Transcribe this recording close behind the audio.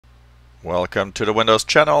Welcome to the Windows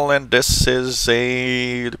channel, and this is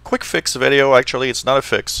a quick fix video. Actually, it's not a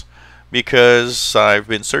fix because I've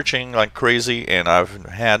been searching like crazy and I've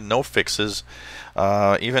had no fixes.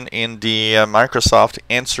 Even in the Microsoft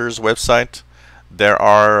Answers website, there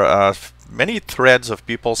are many threads of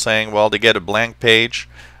people saying, well, they get a blank page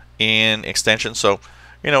in extension. So,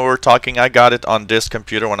 we're talking, I got it on this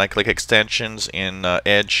computer when I click extensions in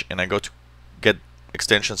Edge and I go to get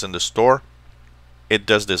extensions in the store. It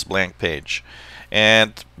does this blank page,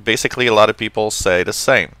 and basically a lot of people say the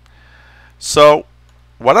same. So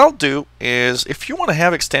what I'll do is, if you want to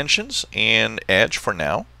have extensions in Edge for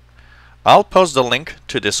now, I'll post the link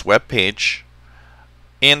to this web page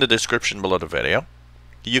in the description below the video.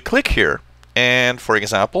 You click here, and for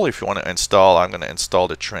example, if you want to install, I'm going to install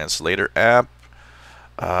the Translator app,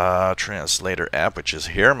 which is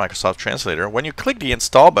here, Microsoft Translator. When you click the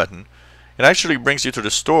install button, it actually brings you to the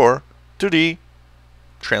store, to the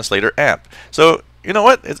Translator app. So you know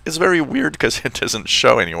what, it's very weird because it doesn't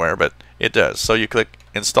show anywhere, but it does. So you click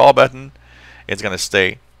install button, it's gonna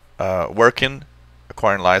stay working,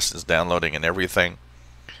 acquiring license, downloading and everything.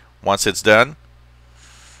 Once it's done,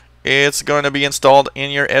 it's going to be installed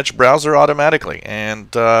in your Edge browser automatically,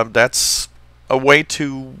 and that's a way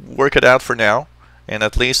to work it out for now. And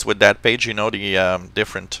at least with that page, you know the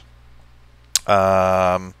different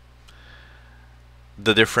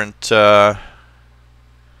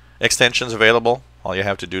extensions available. All you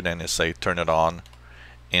have to do then is say turn it on,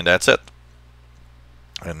 and that's it.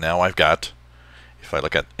 And now I've got, if I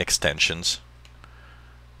look at extensions,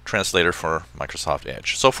 Translator for Microsoft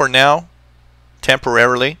Edge. So for now,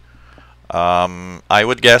 temporarily, I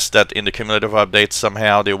would guess that in the cumulative update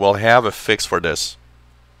somehow they will have a fix for this.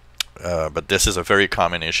 But this is a very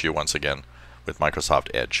common issue once again with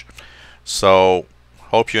Microsoft Edge. So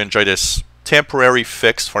hope you enjoy this temporary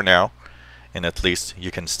fix for now, and at least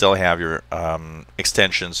you can still have your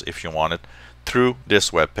extensions if you want it through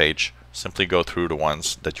this web page. Simply go through the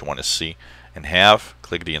ones that you want to see and have,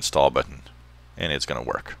 click the install button, and it's going to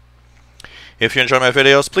work. If you enjoy my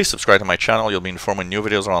videos, please subscribe to my channel. You'll be informed when new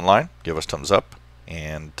videos are online. Give us thumbs up,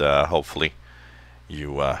 and hopefully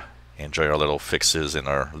you enjoy our little fixes and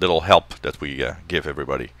our little help that we give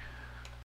everybody.